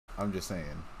I'm just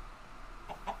saying.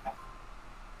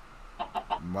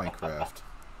 Minecraft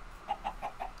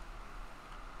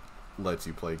lets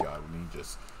you play God when you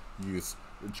just use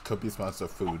copious amounts of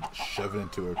food, shove it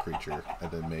into a creature, and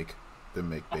then make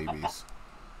babies,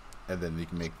 and then you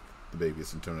can make the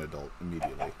babies into an adult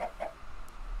immediately.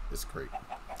 It's great.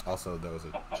 Also, there was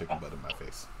a chicken butt in my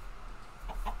face.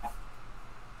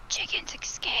 Chickens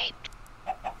escaped.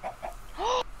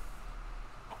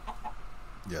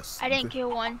 Yes. I didn't kill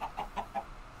one.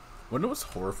 Wonder what's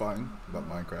horrifying about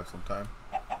Minecraft sometime?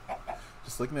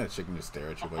 Just looking at a chicken just stare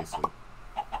at you while you sleep.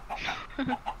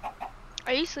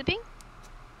 Are you sleeping?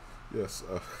 Yes.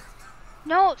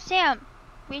 No, Sam.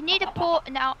 We need to pull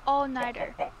an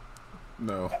all-nighter.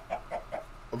 No.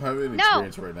 I'm having an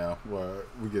experience right now where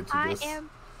we get to this. I am.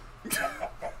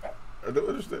 I don't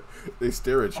understand. They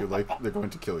stare at you like they're going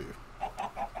to kill you.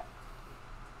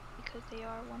 Because they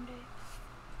are one day.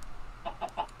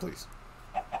 Please.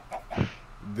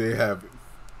 They have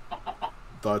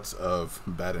thoughts of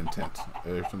bad intent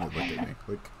every time they look at me.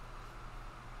 Like.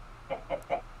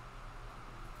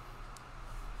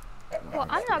 Well,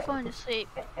 I'm not going to sleep,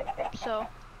 so.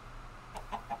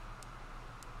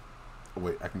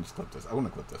 Wait, I can just clip this. I want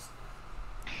to clip this.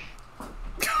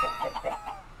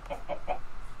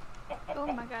 Oh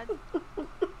my god.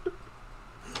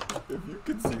 If you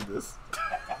can see this.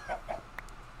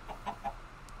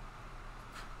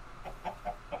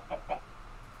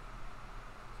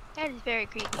 That is very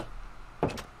creepy.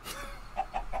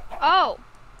 Oh!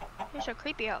 You're so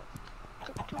creepy out.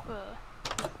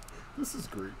 This is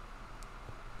great.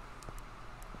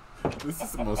 This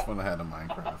is the most fun I had in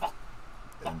Minecraft.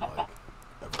 And like,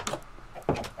 ever.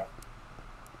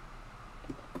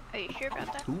 Are you sure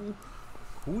about that?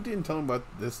 Who didn't tell them about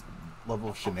this level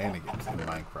of shenanigans in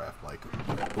Minecraft? Like,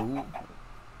 who?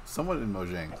 Someone in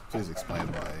Mojang, please explain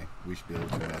why we should be able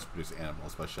to mass produce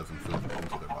animals by shoving food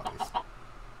into their bodies.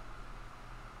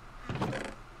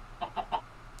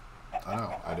 I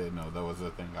know, I didn't know that was a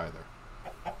thing either.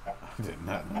 I did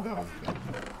not know that was a thing.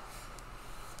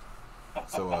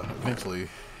 So eventually,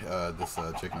 this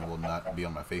chicken will not be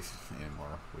on my face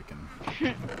anymore. We can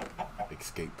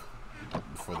escape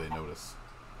before they notice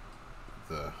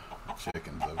the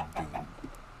chickens of doom.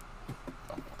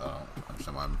 Oh, I don't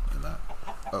understand why I'm in that.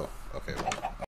 Oh, okay. Well,